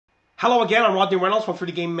Hello again, I'm Rodney Reynolds from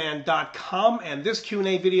FreeToGameMan.com, and this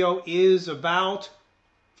Q&A video is about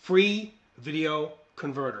free video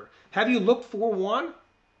converter. Have you looked for one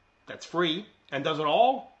that's free and does it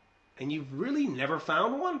all, and you've really never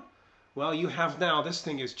found one? Well, you have now. This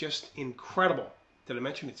thing is just incredible. Did I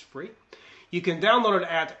mention it's free? You can download it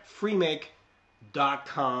at freemake.com.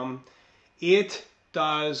 It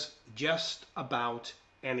does just about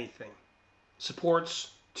anything.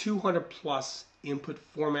 Supports 200 plus input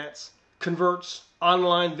formats, converts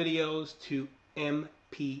online videos to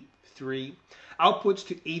MP3, outputs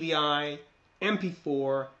to AVI,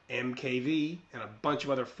 MP4, MKV, and a bunch of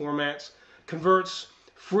other formats, converts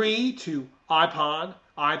free to iPod,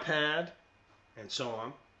 iPad, and so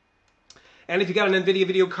on. And if you got an NVIDIA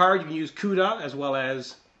video card, you can use CUDA as well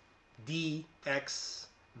as DXVA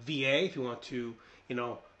if you want to,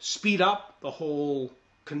 speed up the whole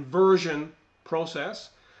conversion process.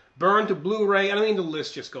 Burn to Blu-ray, and I mean the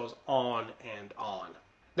list just goes on and on.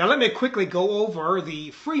 Now let me quickly go over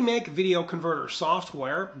the FreeMake video converter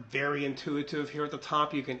software. Very intuitive. Here at the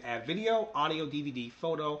top you can add video, audio, DVD,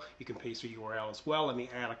 photo. You can paste your URL as well. Let me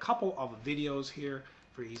add a couple of videos here.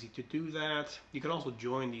 Very easy to do that. You can also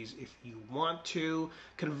join these if you want to.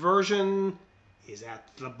 Conversion is at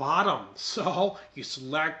the bottom. So you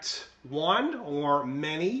select one or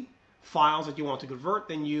many files that you want to convert,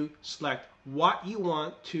 then you select what you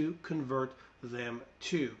want to convert them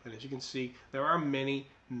to. And as you can see, there are many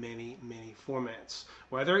formats,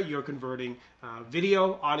 whether you're converting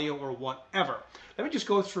video, audio, or whatever. Let me just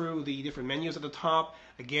go through the different menus at the top.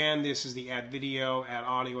 Again, this is the add video, add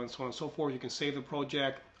audio, and so on and so forth. You can save the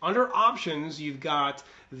project. Under options, you've got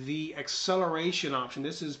the acceleration option.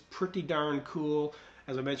 This is pretty darn cool.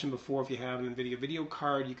 As I mentioned before, if you have an NVIDIA video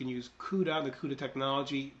card, you can use CUDA, the CUDA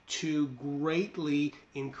technology, to greatly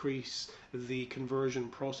increase the conversion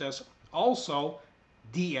process. Also,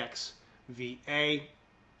 DXVA.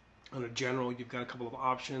 Under general, you've got a couple of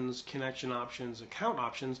options, connection options, account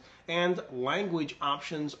options, and language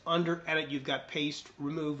options. Under edit, you've got paste,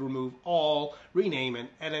 remove all, rename, and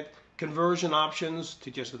edit. Conversion options to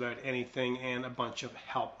just about anything, and a bunch of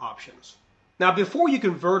help options. Now, before you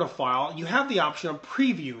convert a file, you have the option of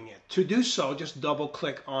previewing it. To do so, just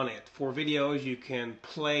double-click on it. For videos, you can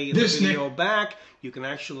play the video back. You can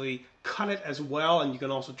actually cut it as well, and you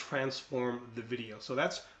can also transform the video. So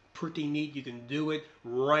that's pretty neat. You can do it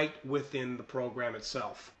right within the program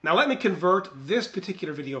itself. Now, let me convert this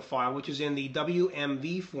particular video file, which is in the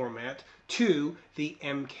WMV format, to the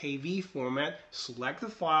MKV format. Select the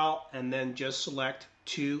file, and then just select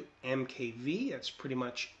to MKV. That's pretty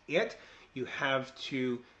much it. You have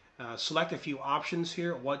to select a few options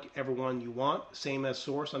here, whatever one you want. Same as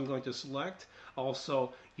source, I'm going to select.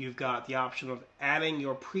 Also, you've got the option of adding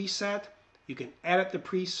your preset. You can edit the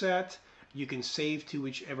preset. You can save to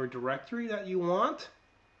whichever directory that you want.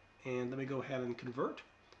 And let me go ahead and convert.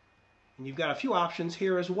 And you've got a few options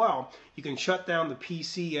here as well. You can shut down the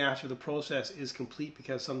PC after the process is complete,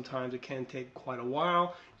 because sometimes it can take quite a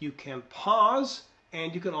while. You can pause,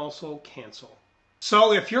 and you can also cancel.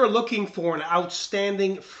 So if you're looking for an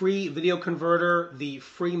outstanding free video converter, the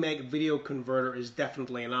FreeMake video converter is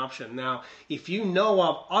definitely an option. Now, if you know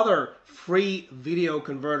of other free video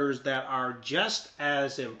converters that are just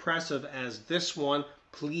as impressive as this one,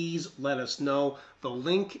 please let us know. The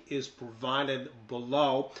link is provided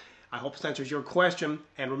below. I hope this answers your question,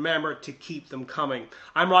 and remember to keep them coming.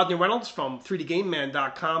 I'm Rodney Reynolds from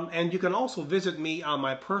FreeToGameMan.com, and you can also visit me on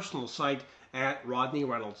my personal site at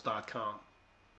RodneyReynolds.com.